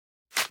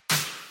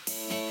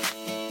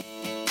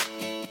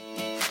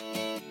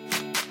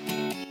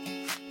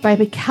By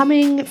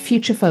becoming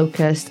future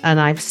focused, and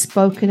I've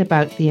spoken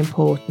about the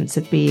importance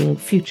of being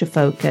future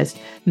focused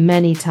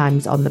many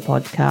times on the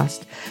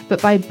podcast, but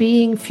by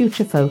being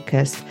future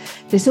focused,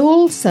 this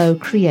also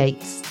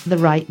creates the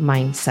right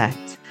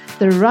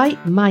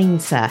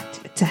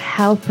mindset to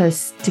help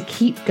us to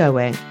keep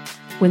going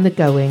when the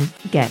going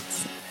gets